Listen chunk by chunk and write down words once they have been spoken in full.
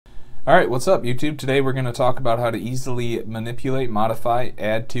Alright, what's up YouTube? Today we're going to talk about how to easily manipulate, modify,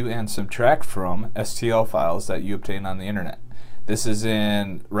 add to, and subtract from STL files that you obtain on the internet. This is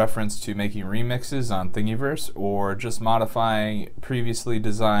in reference to making remixes on Thingiverse or just modifying previously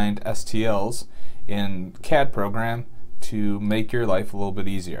designed STLs in CAD program to make your life a little bit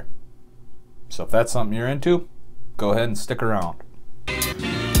easier. So if that's something you're into, go ahead and stick around.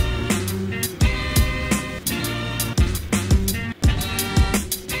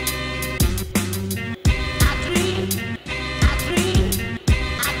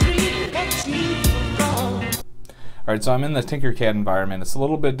 Alright, so I'm in the TinkerCAD environment. It's a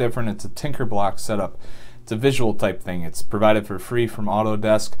little bit different. It's a Tinker block setup. It's a visual type thing. It's provided for free from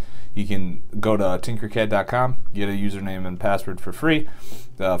Autodesk. You can go to TinkerCAD.com, get a username and password for free.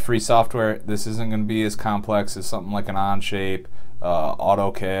 Free software. This isn't going to be as complex as something like an Onshape,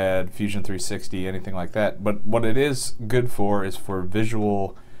 AutoCAD, Fusion 360, anything like that. But what it is good for is for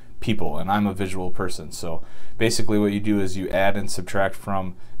visual people, and I'm a visual person. So basically what you do is you add and subtract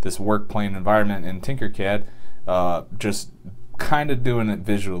from this work plane environment in TinkerCAD. Just kind of doing it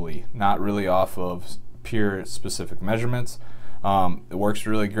visually, not really off of pure specific measurements. It works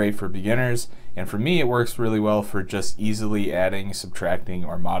really great for beginners, and for me it works really well for just easily adding, subtracting,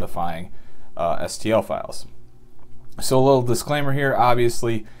 or modifying STL files. So a little disclaimer here,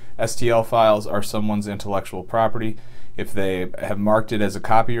 obviously STL files are someone's intellectual property. If they have marked it as a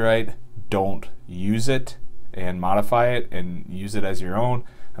copyright, don't use it and modify it and use it as your own.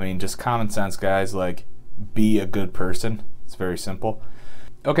 I mean, just common sense, guys, like, be a good person. It's very simple.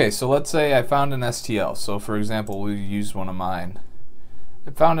 Okay, so let's say I found an STL. So for example, we'll use one of mine.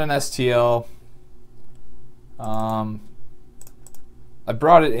 I found an STL. I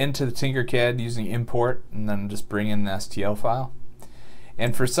brought it into the TinkerCAD using import and then just bring in the STL file.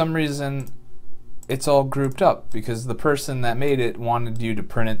 And for some reason, it's all grouped up because the person that made it wanted you to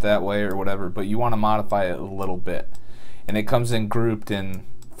print it that way or whatever, but you want to modify it a little bit. And it comes in grouped in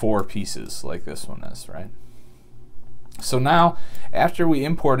 4 pieces like this one is, right? So now after we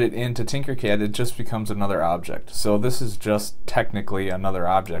import it into TinkerCAD, it just becomes another object. So this is just technically another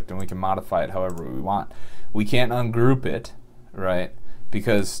object, and we can modify it however we want. We can't ungroup it, right?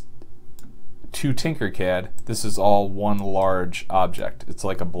 Because to TinkerCAD, this is all one large object. It's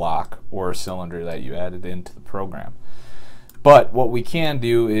like a block or a cylinder that you added into the program. But what we can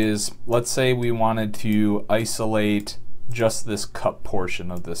do is, let's say we wanted to isolate just this cup portion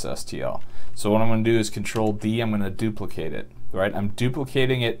of this STL. So what I'm going to do is Control D, I'm going to duplicate it, right? I'm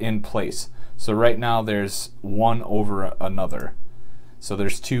duplicating it in place. So right now there's one over another. So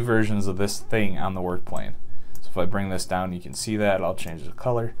there's 2 versions of this thing on the work plane. So if I bring this down, you can see that. I'll change the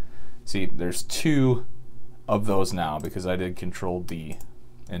color. See, there's 2 of those now because I did Control D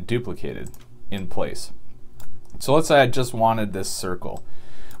and duplicated in place. So let's say I just wanted this circle.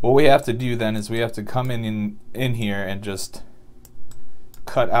 What we have to do then is we have to come in here and just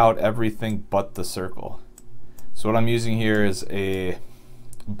cut out everything but the circle. So what I'm using here is a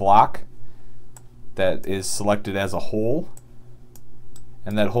block that is selected as a hole,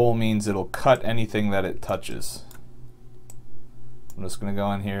 and that hole means it'll cut anything that it touches. I'm just going to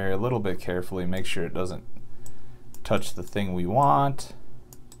go in here a little bit carefully, make sure it doesn't touch the thing we want.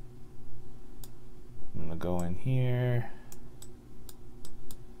 I'm going to go in here.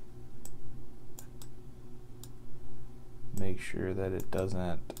 Make sure that it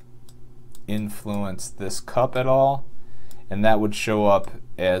doesn't influence this cup at all, and that would show up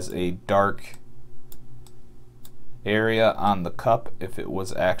as a dark area on the cup if it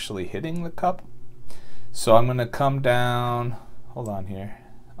was actually hitting the cup. So I'm going to come down, hold on here,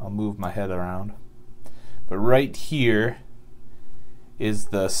 I'll move my head around, but right here is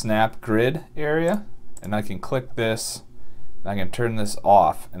the snap grid area, and I can click this and I can turn this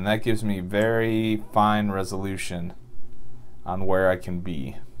off, and that gives me very fine resolution on where I can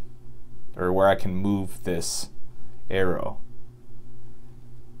be, or where I can move this arrow.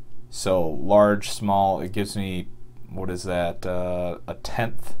 So large, small, it gives me, what is that, a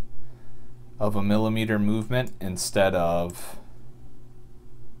 1/10 of a millimeter movement instead of,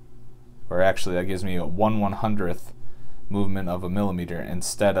 or actually that gives me a 1/100th movement of a millimeter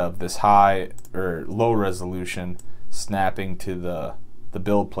instead of this high or low resolution snapping to the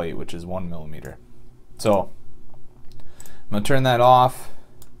build plate, which is 1 millimeter. So I'm going to turn that off.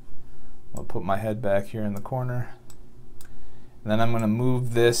 I'll put my head back here in the corner. And then I'm going to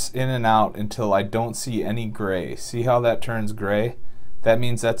move this in and out until I don't see any gray. See how that turns gray? That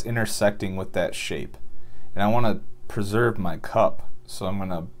means that's intersecting with that shape. And I want to preserve my cup. So I'm going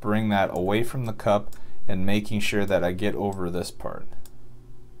to bring that away from the cup and making sure that I get over this part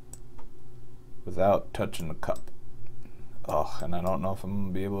without touching the cup. Oh, and I don't know if I'm going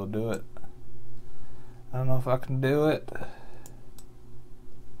to be able to do it. I don't know if I can do it.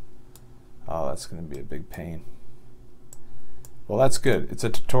 Oh, that's going to be a big pain. Well, that's good. It's a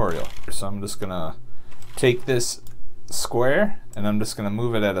tutorial. So I'm just going to take this square and I'm just going to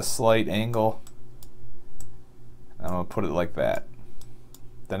move it at a slight angle. I'm going to put it like that.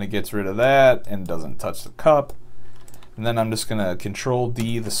 Then it gets rid of that and doesn't touch the cup. And then I'm just going to Control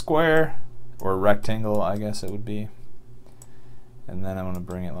D the square, or rectangle, I guess it would be. And then I'm going to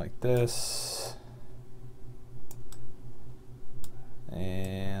bring it like this.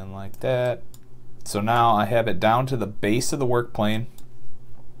 And like that. So now I have it down to the base of the work plane,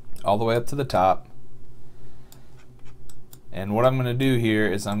 all the way up to the top. And what I'm going to do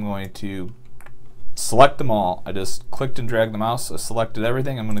here is I'm going to select them all. I just clicked and dragged the mouse, I selected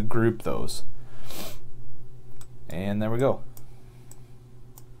everything. I'm going to group those. And there we go.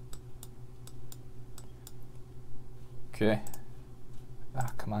 Okay.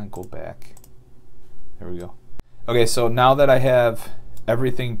 Ah, come on, go back. There we go. Okay, so now that I have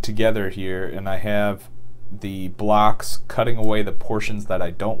everything together here and I have the blocks cutting away the portions that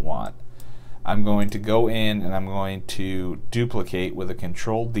I don't want, I'm going to go in and I'm going to duplicate with a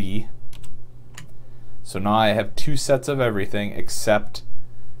Control D. So now I have two sets of everything except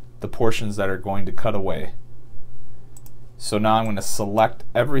the portions that are going to cut away. So now I'm going to select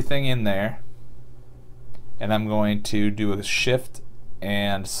everything in there and I'm going to do a shift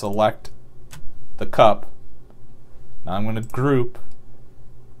and select the cup. Now I'm going to group.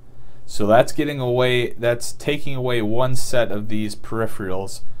 So that's getting away, that's taking away one set of these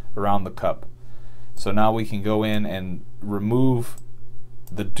peripherals around the cup. So now we can go in and remove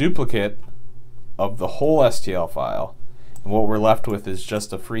the duplicate of the whole STL file, and what we're left with is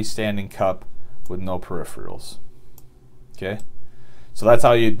just a freestanding cup with no peripherals. Okay, so that's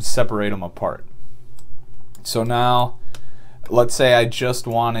how you separate them apart. So now let's say I just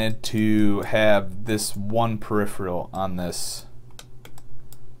wanted to have this one peripheral on this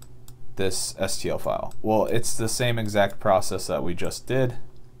STL file. Well, it's the same exact process that we just did.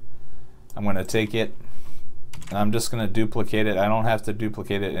 I'm going to take it and I'm just going to duplicate it. I don't have to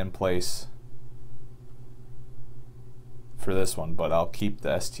duplicate it in place for this one, but I'll keep the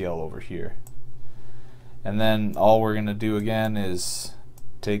STL over here. And then all we're going to do again is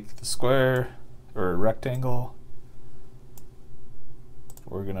take the square or rectangle.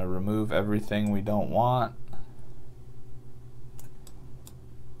 We're going to remove everything we don't want.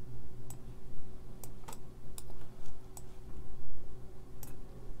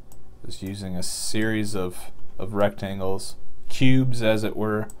 Just using a series of rectangles, cubes as it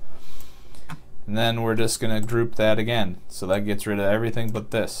were. And then we're just going to group that again. So that gets rid of everything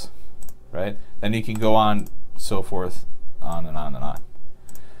but this, right? Then you can go on, so forth, on and on and on.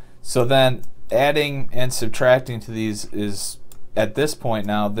 So then adding and subtracting to these is, at this point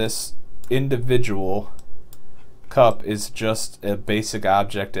now, this individual cup is just a basic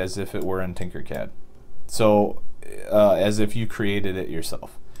object as if it were in TinkerCAD. So as if you created it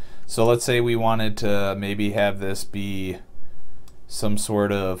yourself. So let's say we wanted to maybe have this be some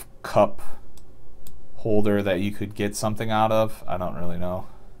sort of cup holder that you could get something out of. I don't really know.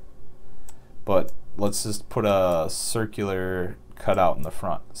 But let's just put a circular cutout in the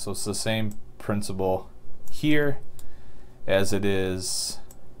front. So it's the same principle here as it is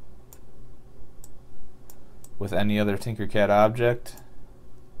with any other TinkerCAD object.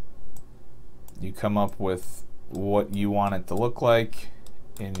 You come up with what you want it to look like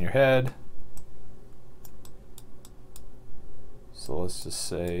in your head. So let's just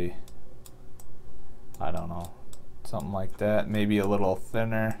say, I don't know, something like that, maybe a little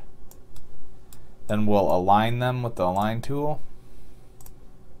thinner. Then we'll align them with the align tool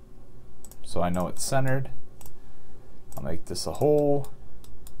so I know it's centered. I'll make this a hole.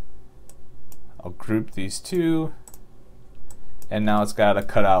 I'll group these two, and now it's got a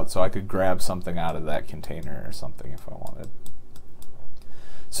cutout so I could grab something out of that container or something if I wanted.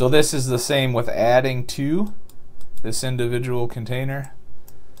 So this is the same with adding to this individual container.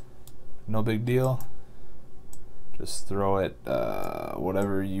 No big deal. Just throw it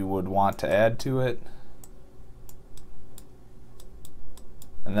whatever you would want to add to it.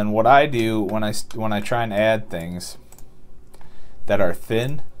 And then what I do when I try and add things that are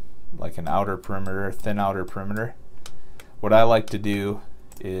thin, like an outer perimeter, thin outer perimeter, what I like to do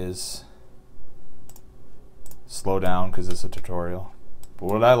is slow down because it's a tutorial.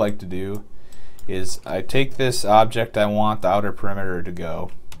 But what I like to do is I take this object I want the outer perimeter to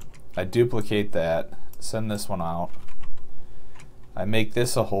go, I duplicate that, send this one out, I make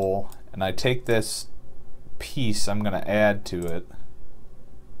this a hole, and I take this piece I'm going to add to it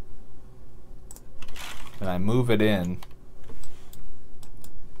and I move it in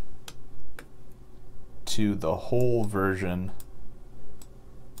to the whole version,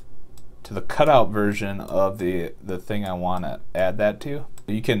 to the cutout version of the thing I want to add that to.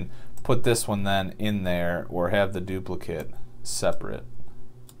 You can put this one then in there or have the duplicate separate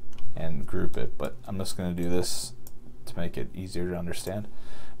and group it, but I'm just going to do this to make it easier to understand.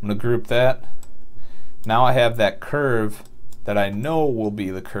 I'm going to group that. Now I have that curve that I know will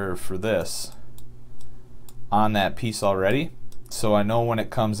be the curve for this on that piece already. So I know when it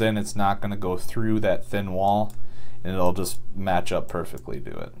comes in, it's not going to go through that thin wall, and it'll just match up perfectly to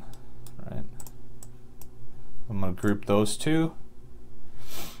it. Right? I'm going to group those two,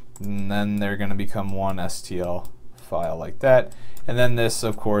 and then they're going to become one STL file like that. And then this,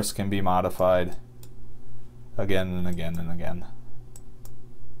 of course, can be modified again and again and again.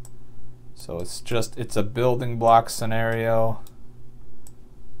 So it's a building block scenario.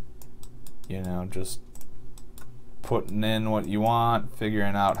 You know, just putting in what you want,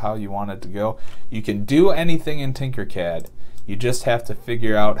 figuring out how you want it to go. You can do anything in TinkerCAD. You just have to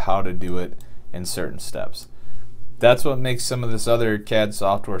figure out how to do it in certain steps. That's what makes some of this other CAD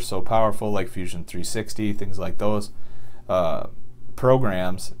software so powerful, like Fusion 360, things like those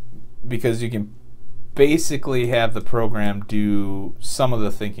programs, because you can basically have the program do some of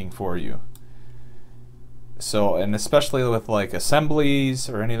the thinking for you. So, and especially with like assemblies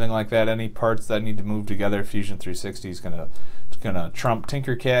or anything like that, any parts that need to move together, Fusion 360 is gonna trump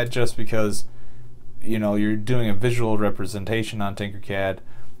TinkerCAD, just because, you know, you're doing a visual representation on TinkerCAD.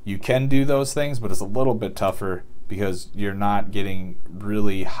 You can do those things, but it's a little bit tougher because you're not getting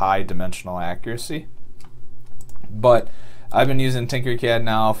really high dimensional accuracy. But I've been using TinkerCAD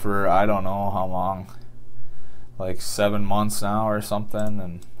now for I don't know how long, like 7 months now or something,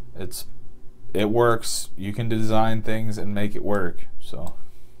 and it works. You can design things and make it work. So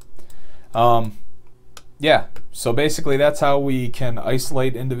yeah, so basically that's how we can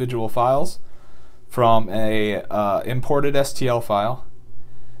isolate individual files from a imported STL file.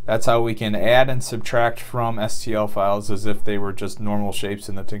 That's how we can add and subtract from STL files as if they were just normal shapes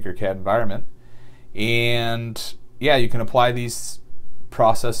in the TinkerCAD environment. And yeah, you can apply these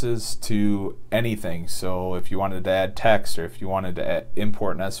processes to anything. So if you wanted to add text, or if you wanted to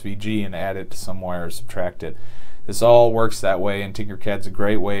import an SVG and add it to somewhere or subtract it, this all works that way, and TinkerCAD's a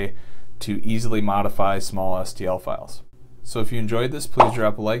great way to easily modify small STL files. So if you enjoyed this, please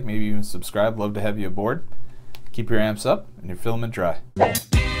drop a like, maybe even subscribe. Love to have you aboard. Keep your amps up and your filament dry.